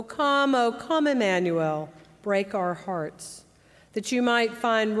O come, Emmanuel, break our hearts, that you might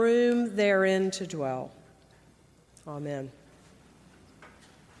find room therein to dwell. Amen.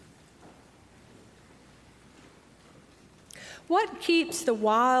 What keeps the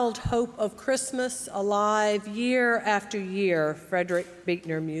wild hope of Christmas alive year after year, Frederick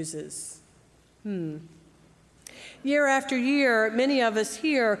Buechner muses. Year after year, many of us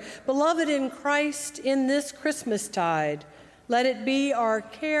hear, "Beloved in Christ, in this Christmastide, let it be our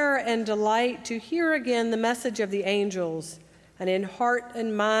care and delight to hear again the message of the angels, and in heart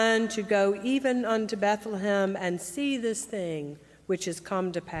and mind to go even unto Bethlehem and see this thing which is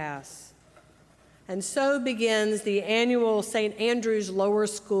come to pass." And so begins the annual St. Andrew's Lower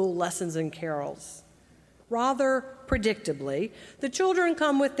School Lessons and Carols. Rather predictably, the children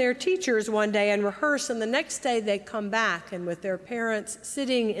come with their teachers one day and rehearse, and the next day they come back and with their parents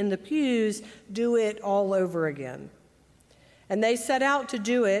sitting in the pews do it all over again. And they set out to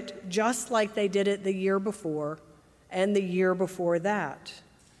do it just like they did it the year before and the year before that.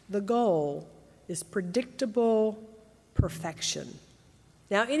 The goal is predictable perfection.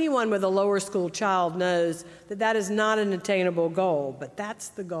 Now, anyone with a lower school child knows that that is not an attainable goal, but that's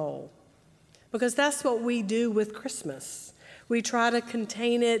the goal. Because that's what we do with Christmas. We try to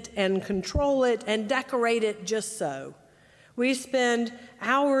contain it and control it and decorate it just so. We spend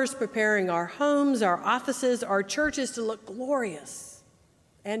hours preparing our homes, our offices, our churches to look glorious,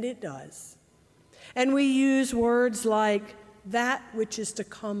 and it does. And we use words like that which is to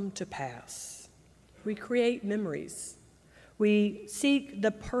come to pass. We create memories. We seek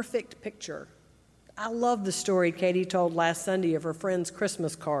the perfect picture. I love the story Katie told last Sunday of her friend's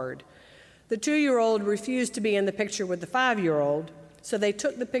Christmas card. The 2-year-old refused to be in the picture with the 5-year-old, so they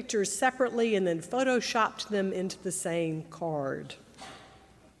took the pictures separately and then photoshopped them into the same card.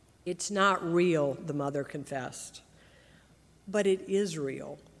 It's not real, the mother confessed, but it is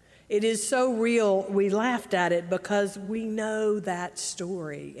real. It is so real we laughed at it because we know that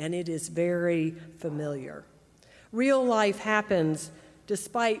story and it is very familiar. Real life happens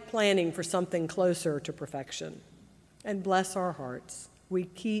despite planning for something closer to perfection. And bless our hearts, we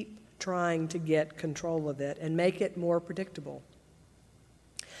keep trying to get control of it and make it more predictable.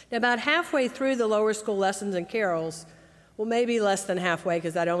 Now, about halfway through the lower school lessons and carols, well, maybe less than halfway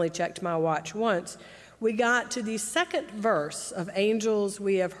because I'd only checked my watch once, we got to the second verse of Angels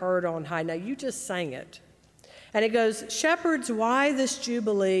We Have Heard on High. Now, you just sang it. And it goes, "Shepherds, why this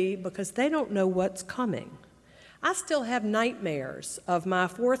jubilee? Because they don't know what's coming." I still have nightmares of my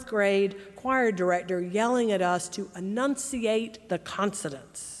 4th grade choir director yelling at us to enunciate the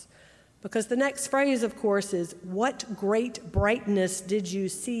consonants. Because the next phrase, of course, is, "What great brightness did you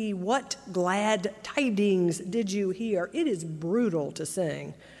see? What glad tidings did you hear?" It is brutal to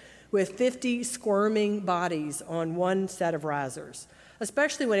sing with 50 squirming bodies on one set of risers,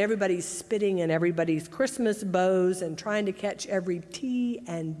 especially when everybody's spitting in everybody's Christmas bows and trying to catch every T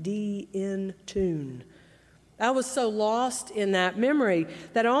and D in tune. I was so lost in that memory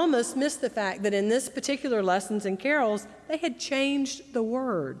that I almost missed the fact that in this particular Lessons and Carols, they had changed the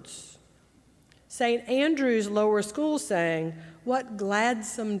words. St. Andrew's Lower School sang, "What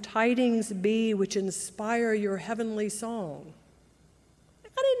gladsome tidings be which inspire your heavenly song."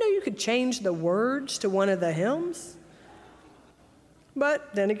 I didn't know you could change the words to one of the hymns.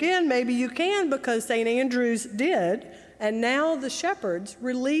 But then again, maybe you can because St. Andrew's did. And now the shepherds,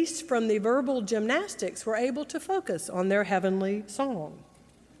 released from the verbal gymnastics, were able to focus on their heavenly song.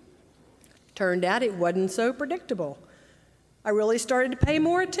 Turned out it wasn't so predictable. I really started to pay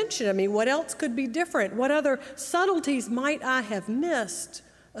more attention. I mean, what else could be different? What other subtleties might I have missed,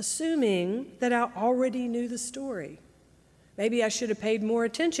 assuming that I already knew the story? Maybe I should have paid more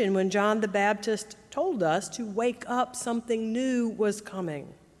attention when John the Baptist told us to wake up, something new was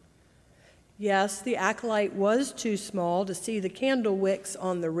coming. Yes, the acolyte was too small to see the candle wicks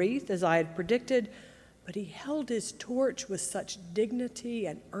on the wreath, as I had predicted, but he held his torch with such dignity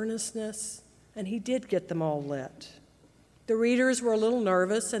and earnestness, and he did get them all lit. The readers were a little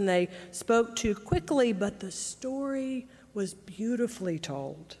nervous, and they spoke too quickly, but the story was beautifully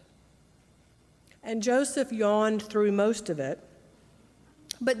told. And Joseph yawned through most of it,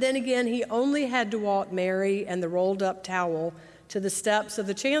 but then again, he only had to walk Mary and the rolled-up towel to the steps of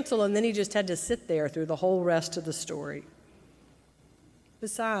the chancel, and then he just had to sit there through the whole rest of the story.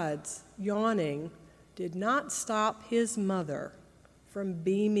 Besides, yawning did not stop his mother from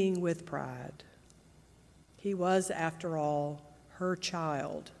beaming with pride. He was, after all, her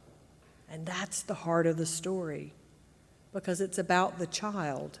child, and that's the heart of the story, because it's about the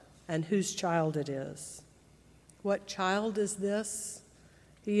child and whose child it is. What child is this?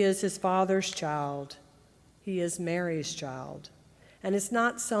 He is his father's child. He is Mary's child. And it's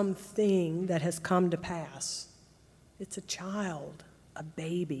not something that has come to pass. It's a child, a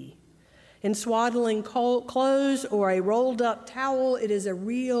baby. In swaddling clothes or a rolled-up towel, it is a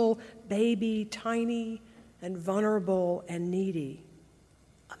real baby, tiny and vulnerable and needy.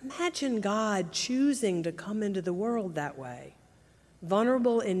 Imagine God choosing to come into the world that way.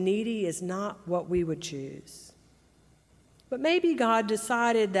 Vulnerable and needy is not what we would choose. But maybe God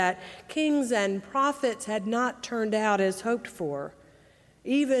decided that kings and prophets had not turned out as hoped for.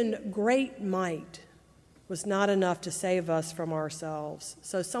 Even great might was not enough to save us from ourselves.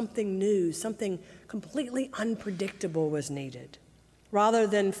 So something new, something completely unpredictable was needed. Rather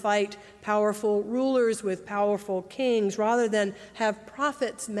than fight powerful rulers with powerful kings, rather than have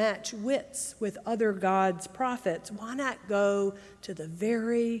prophets match wits with other gods' prophets, why not go to the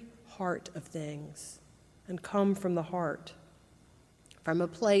very heart of things and come from the heart, from a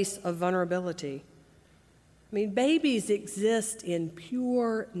place of vulnerability? I mean, babies exist in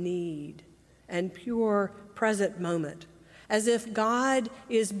pure need and pure present moment, as if God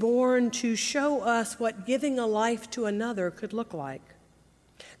is born to show us what giving a life to another could look like.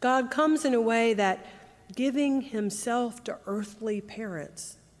 God comes in a way that giving himself to earthly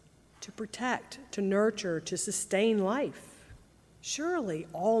parents to protect, to nurture, to sustain life. Surely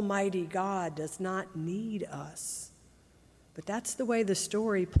Almighty God does not need us. But that's the way the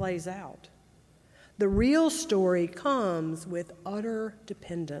story plays out. The real story comes with utter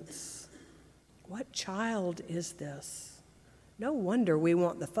dependence. What child is this? No wonder we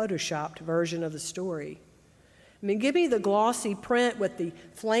want the photoshopped version of the story. I mean, give me the glossy print with the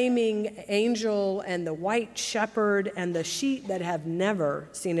flaming angel and the white shepherd and the sheep that have never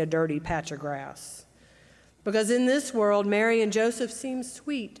seen a dirty patch of grass. Because in this world, Mary and Joseph seem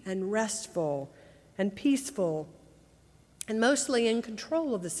sweet and restful and peaceful and mostly in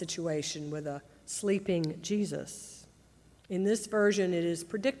control of the situation with a sleeping Jesus. In this version, it is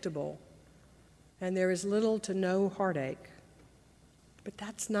predictable, and there is little to no heartache. But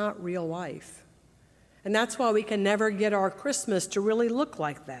that's not real life. And that's why we can never get our Christmas to really look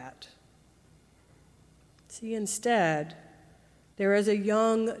like that. See, instead, there is a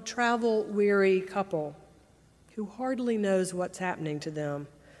young, travel-weary couple who hardly knows what's happening to them,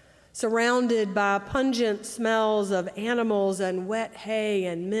 surrounded by pungent smells of animals and wet hay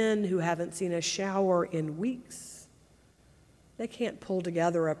and men who haven't seen a shower in weeks. They can't pull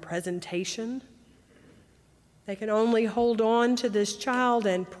together a presentation. They can only hold on to this child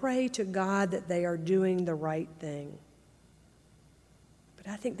and pray to God that they are doing the right thing. But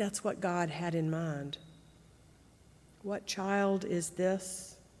I think that's what God had in mind. What child is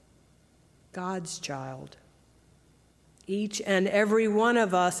this? God's child. Each and every one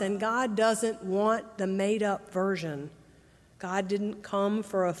of us, and God doesn't want the made-up version. God didn't come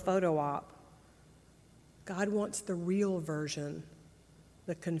for a photo op. God wants the real version,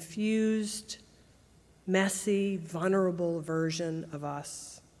 the confused, messy, vulnerable version of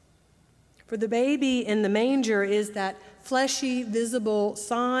us. For the baby in the manger is that fleshy, visible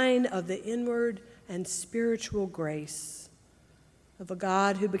sign of the inward and spiritual grace of a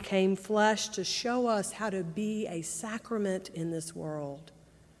God who became flesh to show us how to be a sacrament in this world,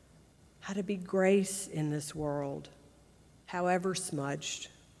 how to be grace in this world, however smudged.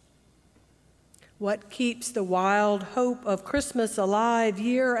 What keeps the wild hope of Christmas alive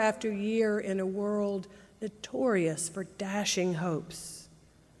year after year in a world notorious for dashing hopes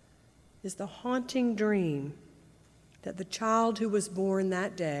is the haunting dream that the child who was born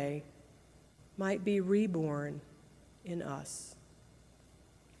that day might be reborn in us.